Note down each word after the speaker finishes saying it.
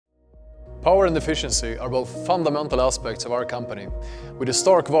Power and efficiency are both fundamental aspects of our company. With the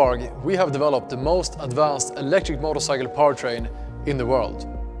Stark VARG, we have developed the most advanced electric motorcycle powertrain in the world.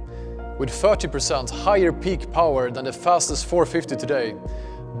 With 30% higher peak power than the fastest 450 today,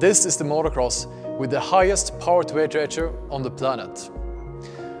 this is the motocross with the highest power-to-weight ratio on the planet.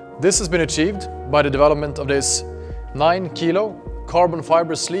 This has been achieved by the development of this 9-kilo carbon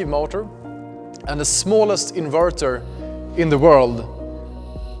fiber sleeve motor and the smallest inverter in the world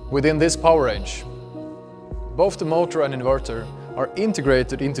within this power range. Both the motor and inverter are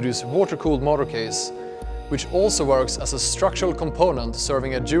integrated into this water-cooled motor case, which also works as a structural component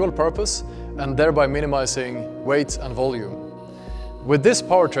serving a dual purpose and thereby minimizing weight and volume. With this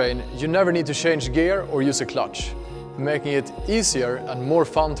powertrain, you never need to change gear or use a clutch, making it easier and more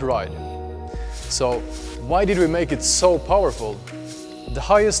fun to ride. So, why did we make it so powerful? The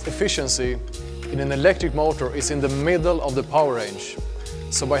highest efficiency in an electric motor is in the middle of the power range.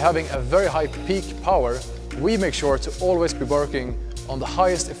 So by having a very high peak power, we make sure to always be working on the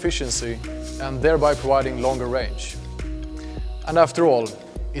highest efficiency and thereby providing longer range. And after all,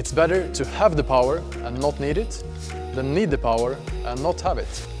 it's better to have the power and not need it than need the power and not have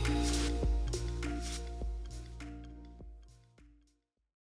it.